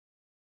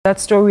That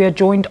story, we are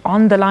joined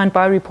on the line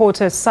by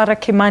reporter Sarah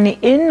Kimani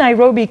in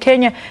Nairobi,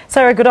 Kenya.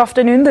 Sarah, good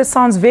afternoon. This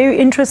sounds very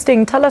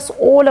interesting. Tell us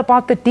all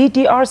about the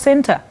DDR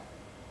Center.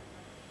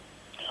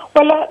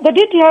 Well, the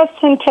DDR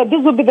Center,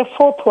 this will be the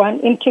fourth one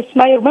in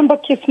Kismaayo. Remember,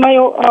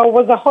 Kismaayo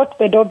was a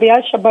hotbed of the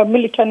Shabab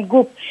militant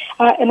group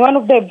and one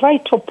of the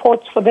vital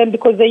ports for them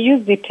because they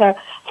used it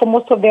for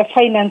most of their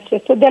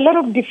finances. So there are a lot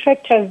of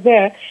defectors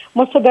there.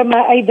 Most of them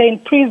are either in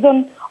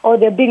prison or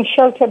they're being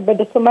sheltered by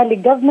the Somali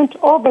government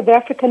or by the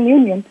African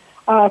Union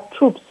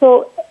troops.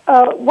 So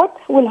what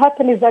will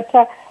happen is that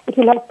it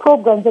will have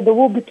programs that they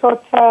will be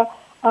taught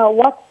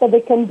what that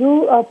they can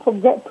do,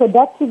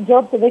 productive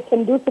jobs that they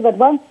can do, so that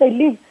once they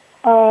leave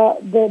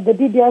the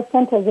DDR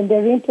centers and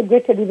they're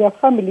reintegrated with their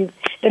families,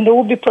 then they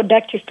will be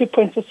productive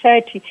people in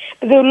society.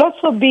 But they will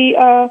also be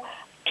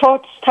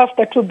taught stuff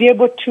that will be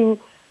able to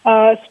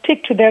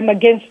speak to them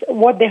against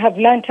what they have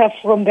learned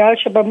from the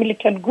Al-Shabaab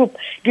militant group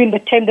during the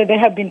time that they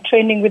have been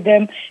training with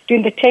them,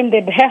 during the time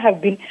that they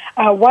have been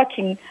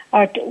working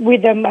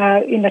with them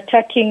in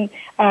attacking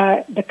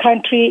the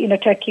country, in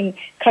attacking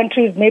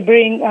countries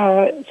neighboring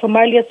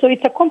Somalia. So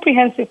it's a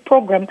comprehensive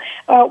program.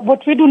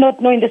 What we do not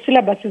know in the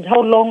syllabus is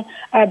how long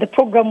the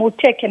program will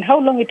take and how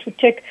long it will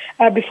take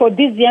before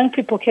these young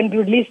people can be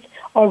released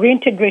or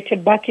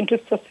reintegrated back into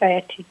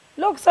society.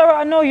 Look, Sarah,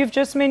 I know you've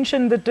just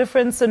mentioned the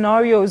different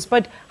scenarios,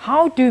 but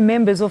how do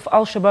members of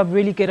Al-Shabaab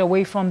really get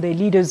away from their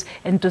leaders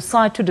and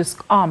decide to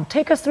disarm?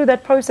 Take us through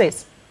that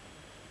process.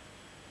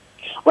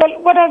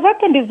 Well, what has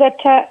happened is that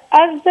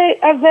as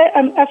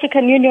the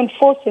African Union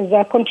forces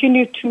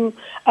continue to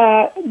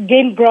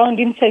gain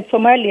ground inside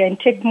Somalia and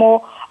take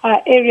more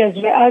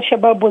areas where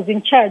Al-Shabaab was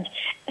in charge,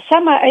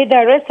 some are either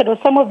arrested or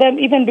some of them,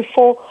 even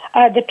before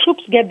the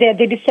troops get there,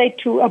 they decide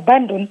to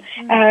abandon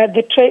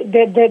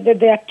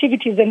the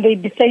activities and they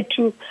decide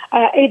to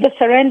either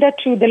surrender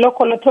to the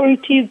local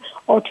authorities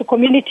or to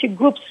community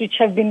groups which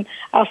have been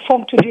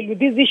formed to deal with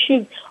these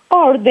issues,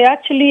 or they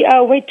actually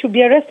wait to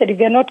be arrested. If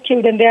they're not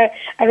killed, and they're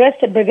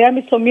arrested by the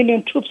AMISOM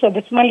Union troops or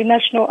the Somali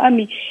National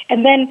Army.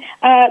 And then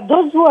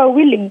those who are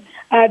willing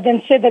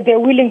then say that they're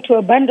willing to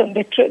abandon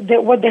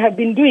what they have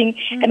been doing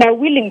and are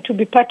willing to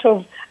be part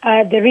of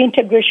the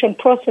reintegration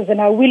process and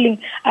are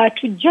willing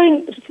to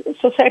join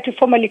society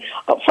formally.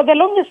 For the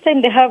longest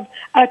time, they have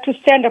to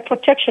stay under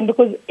protection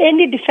because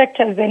any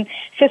defectors then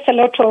face a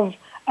lot of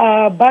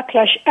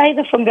backlash,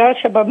 either from the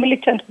Al-Shabaab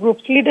militant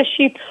group's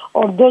leadership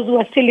or those who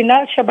are still in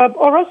Al-Shabaab,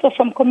 or also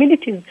from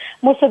communities,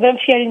 most of them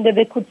fearing that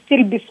they could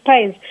still be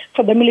spies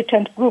for the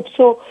militant group.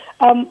 So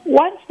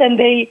once then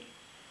they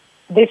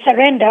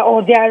surrender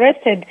or they are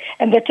arrested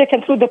and they're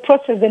taken through the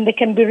process, then they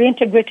can be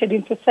reintegrated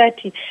in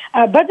society.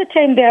 By the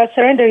time they are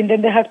surrendering,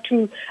 then they have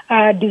to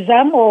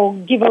disarm or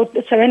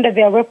surrender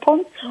their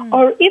weapons.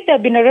 Or if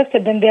they've been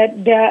arrested, then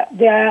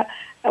their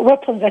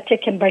weapons are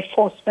taken by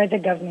force by the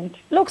government.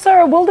 Look,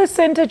 Sarah, will the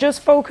center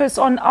just focus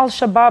on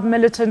Al-Shabaab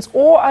militants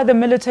or other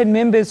militant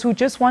members who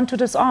just want to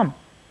disarm?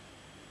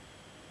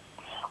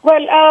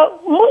 Well,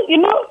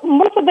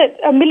 most of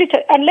the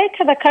militant, unlike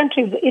other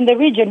countries in the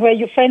region where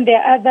you find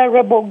there are other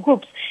rebel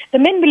groups, the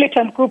main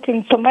militant group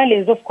in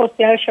Somalia is, of course,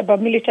 the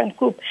Al-Shabaab militant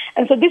group.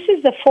 And so this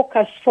is the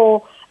focus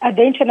for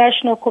the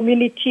international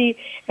community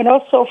and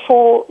also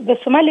for the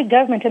Somali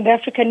government and the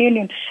African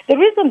Union. The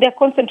reason they're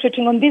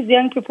concentrating on these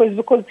young people is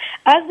because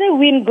as they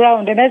win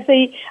ground and as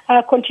they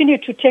continue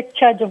to take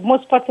charge of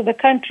most parts of the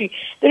country,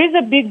 there is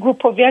a big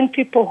group of young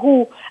people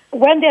who,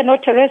 when they're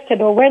not arrested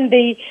or when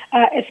they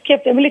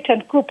escape the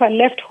militant group, are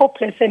left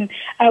hopeless and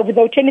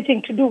without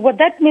anything to do. What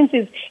that means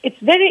is it's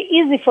very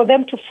easy for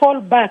them to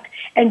fall back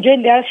and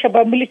join the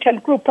Al-Shabaab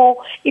militant group, or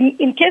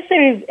in case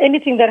there is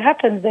anything that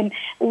happens, then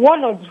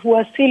warlords who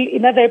are still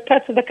in other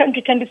parts of the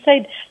country can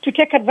decide to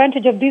take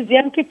advantage of these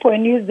young people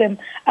and use them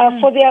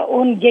for their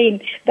own gain.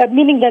 That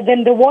meaning that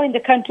then the war in the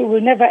country will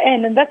never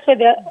end, and that's why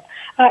the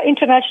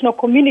international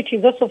community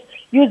is also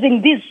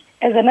using this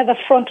as another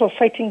front of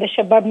fighting the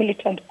Shabab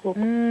militant group.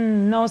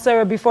 Now,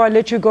 Sarah, before I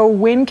let you go,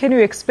 when can you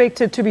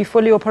expect it to be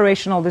fully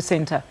operational, the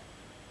center?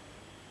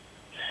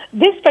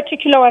 This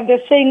particular one,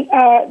 they're saying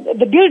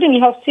the building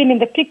you have seen in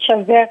the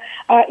pictures there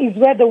is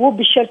where they will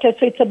be sheltered.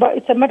 So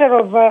it's a matter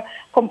of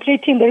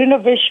completing the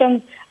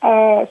renovations,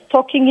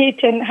 stocking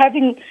it, and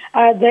having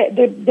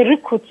the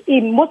recruits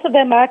in. Most of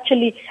them are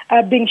actually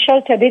being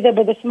sheltered either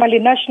by the Somali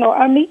National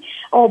Army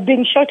or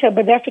being sheltered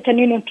by the African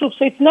Union troops.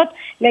 So it's not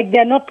like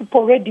they're not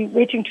people ready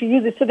waiting to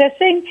use it. So they're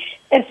saying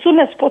as soon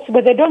as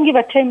possible. They don't give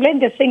a timeline.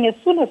 They're saying as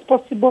soon as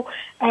possible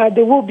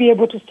they will be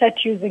able to start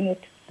using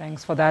it.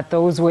 Thanks for that.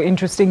 Those were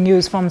interesting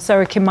news from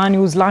Sarah Kimani,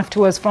 who's live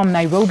to us from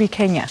Nairobi,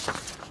 Kenya.